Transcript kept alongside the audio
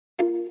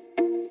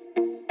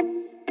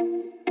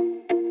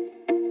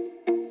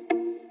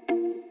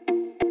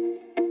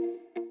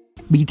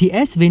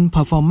BTS win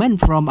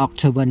performance from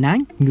October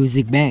 9,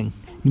 Music Bank.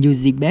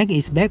 Music Bank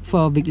is back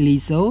for weekly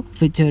show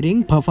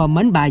featuring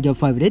performance by your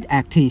favorite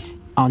artists.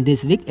 On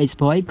this week,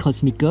 Exploit,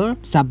 Cosmic Girl,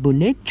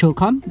 Subunit,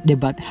 Chocom,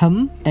 debut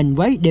Hum, and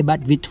Wait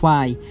debut with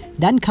Twice.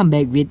 Dan come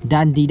back with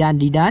Dan Di Dan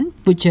Di Dan,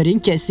 featuring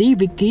Jessie,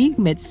 Vicky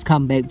makes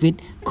comeback with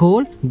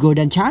Cole.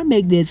 Golden Child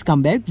make this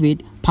comeback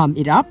with Pump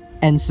It Up.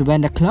 And When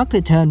the Clock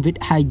return with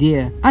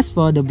Idea. As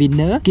for the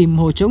winner, Kim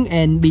Ho Chung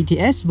and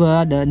BTS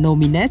were the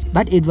nominees,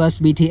 but it was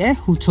BTS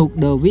who took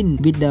the win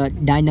with the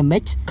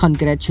Dynamic.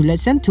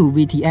 Congratulations to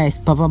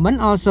BTS.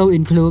 Performance also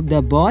include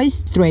The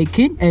Boys, Stray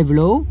Kids,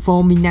 Evlo,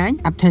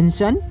 49,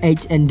 Attention,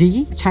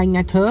 HND,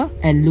 China Thơ,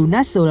 and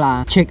Luna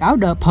Solar. Check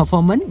out the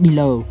performance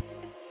below.